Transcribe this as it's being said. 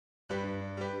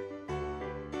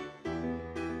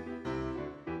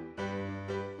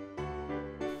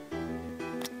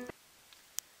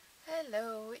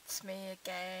Hello, it's me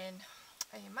again.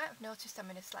 You might have noticed I'm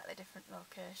in a slightly different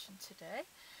location today.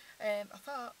 I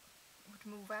thought I would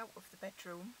move out of the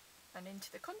bedroom and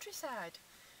into the countryside.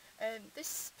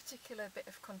 This particular bit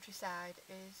of countryside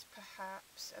is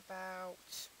perhaps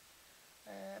about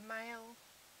a mile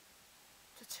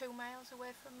to 2 miles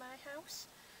away from my house.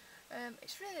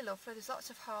 It's really lovely. There's lots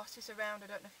of horses around. I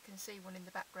don't know if you can see one in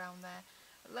the background there.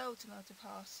 Loads and loads of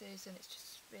horses, and it's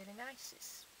just really nice.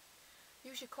 It's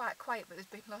usually quite quiet, but there's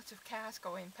been lots of cars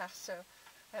going past, so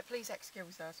please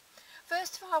excuse those.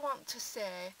 First of all, I want to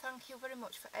say thank you very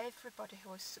much for everybody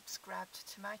who has subscribed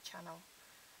to my channel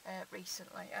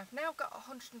recently. I've now got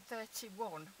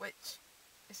 131, which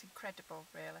is incredible,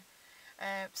 really.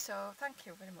 So thank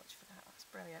you very much for that. That's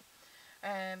brilliant.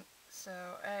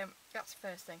 That's the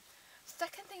first thing.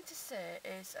 Second thing to say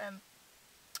is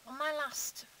on my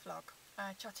last vlog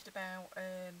I chatted about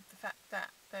the fact that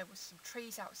there was some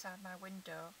trees outside my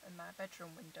window, in my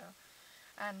bedroom window,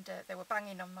 and they were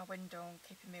banging on my window and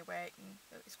keeping me awake, and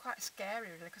it was quite scary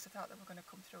really because I thought they were going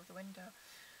to come through the window.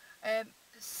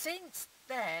 Since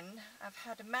then I've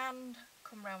had a man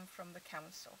come round from the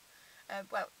council.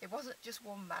 Well, it wasn't just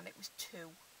one man, it was two.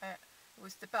 It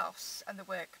was the boss and the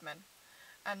workman,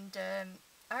 and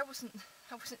I wasn't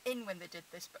in when they did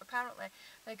this, but apparently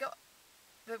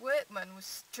the workman was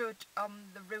stood on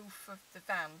the roof of the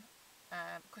van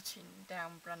cutting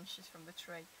down branches from the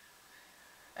tree.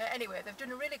 Anyway, they've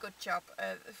done a really good job.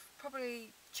 They've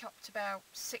probably chopped about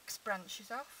 6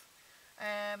 branches off,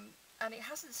 and it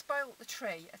hasn't spoilt the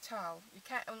tree at all. You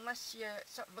can't, unless you're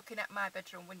sort of looking at my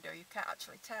bedroom window, you can't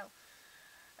actually tell.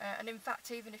 And in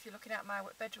fact, even if you're looking at my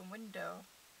bedroom window,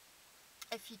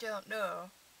 if you don't know,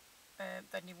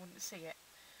 then you wouldn't see it.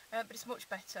 But it's much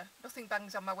better. Nothing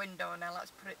bangs on my window now,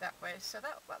 let's put it that way. So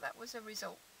that was a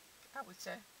result, I would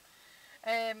say.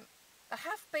 I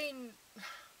have been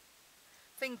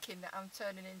thinking that I'm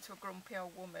turning into a grumpy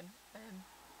old woman.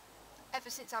 Ever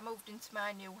since I moved into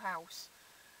my new house,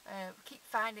 I keep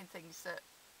finding things that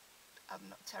I'm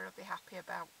not terribly happy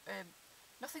about.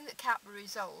 Nothing that can't be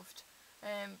resolved,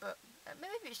 but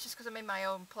maybe it's just because I'm in my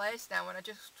own place now and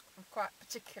I'm quite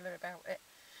particular about it.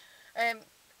 A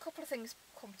couple of things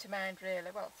come to mind really,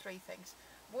 well 3 things.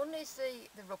 One is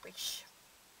the rubbish.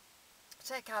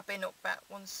 I take our bin up about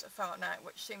once a fortnight,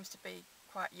 which seems to be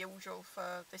quite usual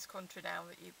for this country now,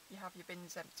 that you have your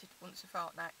bins emptied once a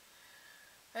fortnight.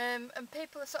 And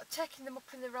people are sort of taking them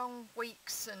up in the wrong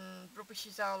weeks and rubbish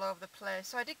is all over the place.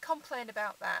 So I did complain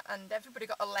about that, and everybody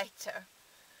got a letter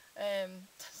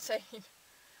saying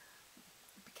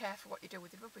be careful what you do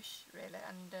with the rubbish really,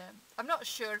 and I'm not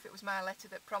sure if it was my letter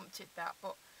that prompted that,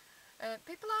 but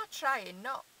people are trying,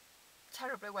 not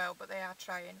terribly well, but they are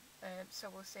trying, so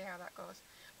we'll see how that goes.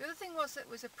 The other thing was that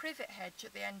there was a privet hedge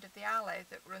at the end of the alley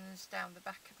that runs down the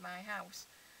back of my house.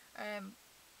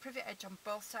 Privet hedge on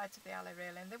both sides of the alley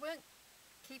really, and they weren't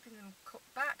keeping them cut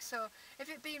back, so if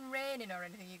it'd been raining or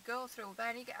anything, you go through there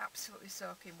and you get absolutely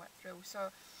soaking wet through.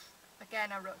 So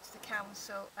again, I wrote to the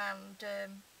council, and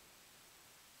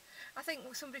I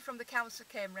think somebody from the council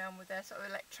came round with their sort of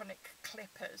electronic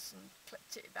clippers and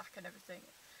clipped it back and everything.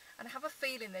 And I have a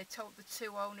feeling they told the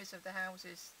 2 owners of the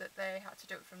houses that they had to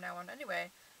do it from now on.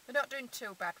 Anyway, they're not doing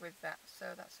too bad with that, so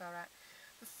that's alright.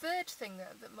 The third thing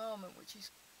at the moment, which is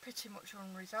pretty much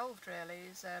unresolved really,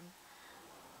 is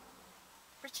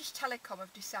British Telecom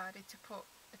have decided to put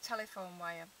a telephone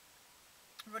wire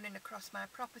running across my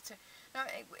property. Now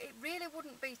it really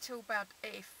wouldn't be too bad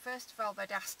if, first of all,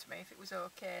 they'd asked me if it was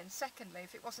okay, and secondly,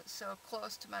 if it wasn't so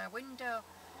close to my window.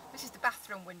 This is the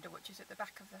bathroom window, which is at the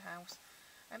back of the house.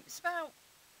 It's about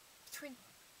between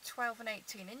 12 and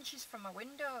 18 inches from my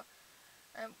window,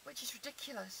 which is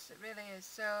ridiculous, it really is.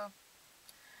 So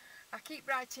I keep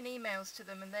writing emails to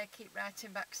them and they keep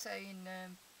writing back saying,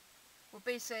 we're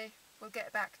busy, we'll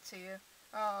get back to you.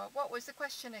 Oh, what was the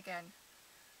question again?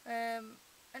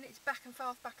 And it's back and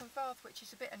forth, which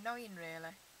is a bit annoying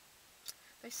really.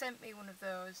 They sent me one of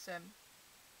those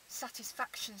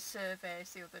satisfaction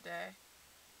surveys the other day,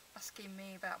 asking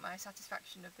me about my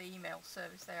satisfaction of the email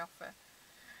service they offer.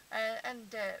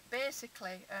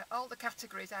 Basically, all the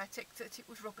categories I ticked that it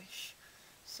was rubbish.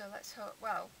 So let's hope,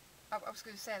 well, I was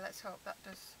going to say let's hope that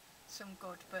does some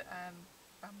good, but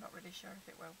I'm not really sure if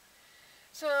it will.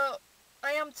 So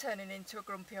I am turning into a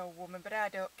grumpy old woman, but I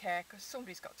don't care, because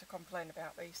somebody's got to complain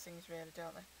about these things really,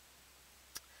 don't they?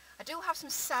 I do have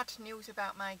some sad news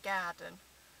about my garden.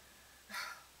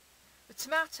 The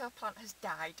tomato plant has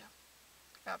died.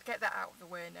 I'll get that out of the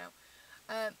way now.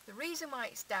 The reason why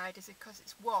it's died is because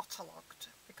it's waterlogged,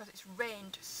 because it's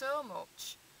rained so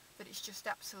much that it's just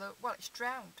absolute, well, it's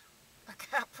drowned. I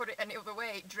can't put it any other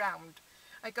way, it drowned.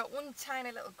 I got one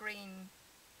tiny little green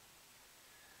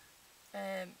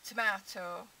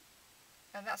tomato,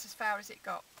 and that's as far as it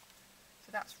got,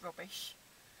 so that's rubbish.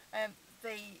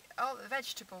 All the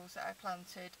vegetables that I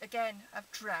planted, again,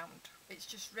 have drowned. It's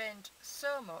just rained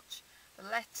so much. The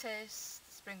lettuce,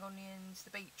 the spring onions,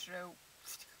 the beetroot,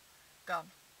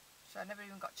 gone. So I never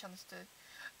even got a chance to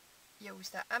use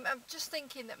that. I'm just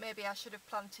thinking that maybe I should have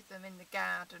planted them in the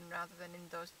garden rather than in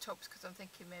those tubs, because I'm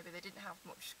thinking maybe they didn't have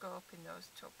much scope in those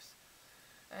tubs.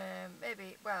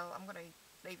 Maybe, well, I'm going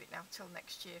to leave it now till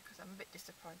next year because I'm a bit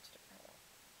disappointed about that.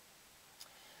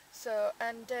 So,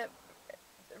 and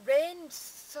rain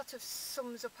sort of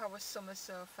sums up our summer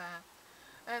so far.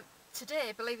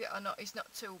 Today, believe it or not, is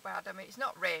not too bad. I mean, it's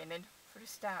not raining for a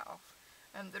start off.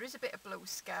 There is a bit of blue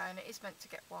sky and it is meant to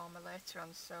get warmer later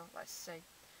on, so let's see.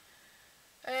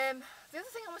 The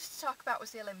other thing I wanted to talk about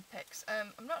was the Olympics.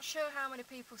 I'm not sure how many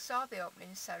people saw the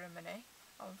opening ceremony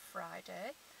on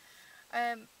Friday.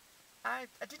 I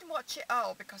didn't watch it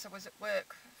all because I was at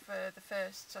work for the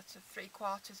first sort of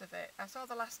 3/4 of it. I saw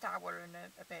the last hour and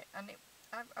a bit, and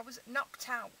I was knocked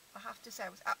out. I have to say, I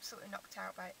was absolutely knocked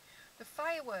out by it. The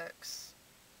fireworks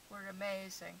were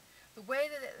amazing. The way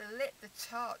that it lit the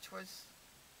torch was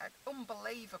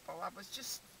unbelievable. I was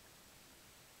just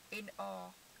in awe,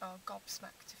 or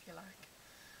gobsmacked if you like.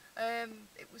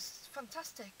 It was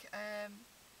fantastic.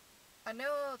 I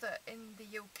know that in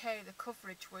the UK the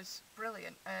coverage was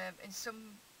brilliant. In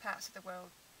some parts of the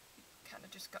world you kind of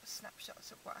just got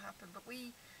snapshots of what happened, but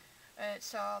we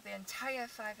saw the entire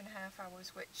 5.5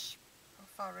 hours, or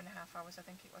 4.5 hours I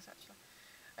think it was actually,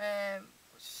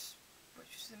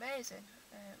 which was amazing.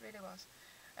 It really was.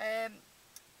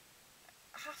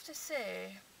 I have to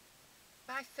say,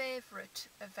 my favourite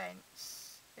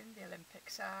events in the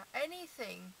Olympics are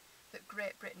anything that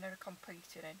Great Britain are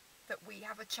competing in, that we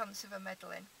have a chance of a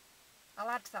medal in. I'll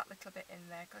add that little bit in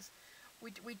there because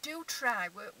we do try.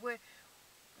 We're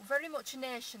very much a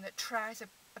nation that tries a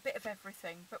bit of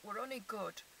everything, but we're only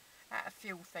good at a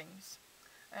few things.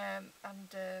 I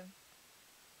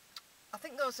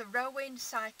think those are rowing,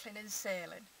 cycling and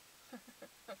sailing.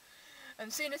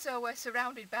 And seeing as though we're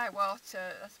surrounded by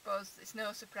water, I suppose it's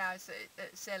no surprise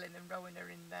that sailing and rowing are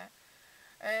in there.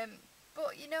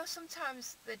 But you know,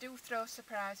 sometimes they do throw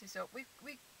surprises up.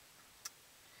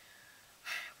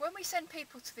 When we send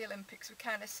people to the Olympics, we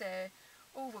kind of say,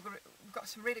 oh, we've got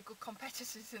some really good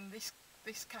competitors in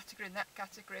this category and that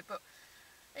category, but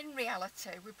in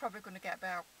reality we're probably going to get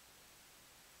about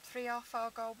 3 or 4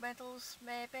 gold medals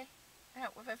maybe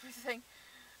out of everything.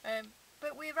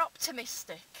 But we're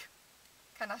optimistic,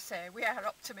 can I say? We are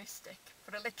optimistic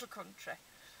for a little country.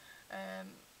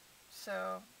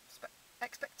 So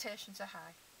expectations are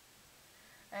high.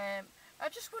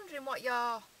 I'm just wondering what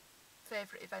your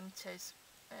favourite event is.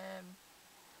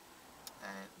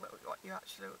 What you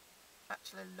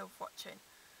actually love watching.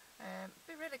 It'd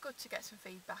be really good to get some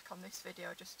feedback on this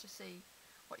video just to see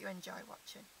what you enjoy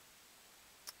watching.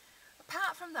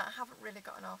 Apart from that, I haven't really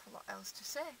got an awful lot else to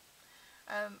say.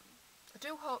 I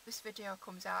do hope this video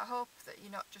comes out. I hope that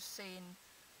you're not just seeing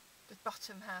the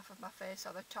bottom half of my face,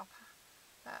 or the top,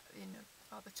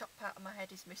 or the top part of my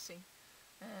head is missing.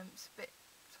 It's a bit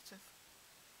sort of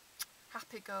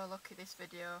happy-go-lucky, this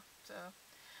video.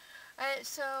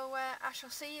 So I shall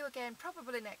see you again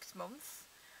probably next month.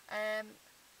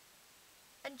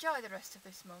 Enjoy the rest of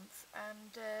this month,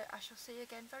 and I shall see you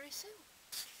again very soon.